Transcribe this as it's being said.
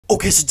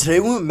Okay, so today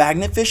we went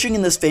magnet fishing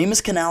in this famous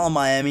canal in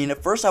Miami, and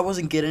at first I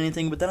wasn't getting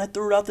anything, but then I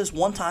threw it out this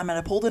one time and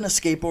I pulled in a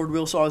skateboard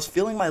wheel, so I was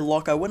feeling my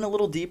luck. I went a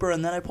little deeper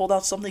and then I pulled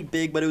out something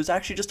big, but it was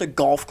actually just a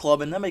golf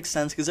club, and that makes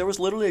sense because there was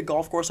literally a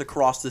golf course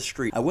across the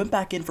street. I went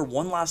back in for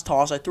one last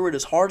toss, I threw it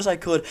as hard as I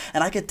could,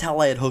 and I could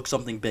tell I had hooked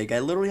something big. I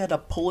literally had to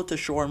pull it to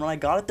shore, and when I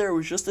got it there, it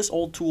was just this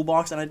old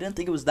toolbox, and I didn't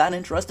think it was that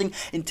interesting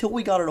until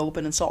we got it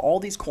open and saw all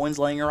these coins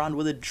laying around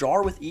with a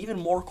jar with even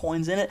more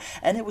coins in it,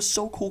 and it was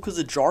so cool because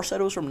the jar said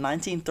it was from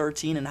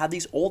 1913 and had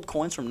these old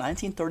coins from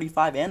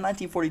 1935 and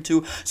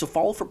 1942, so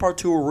follow for part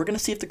 2 where we're going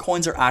to see if the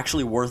coins are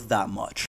actually worth that much.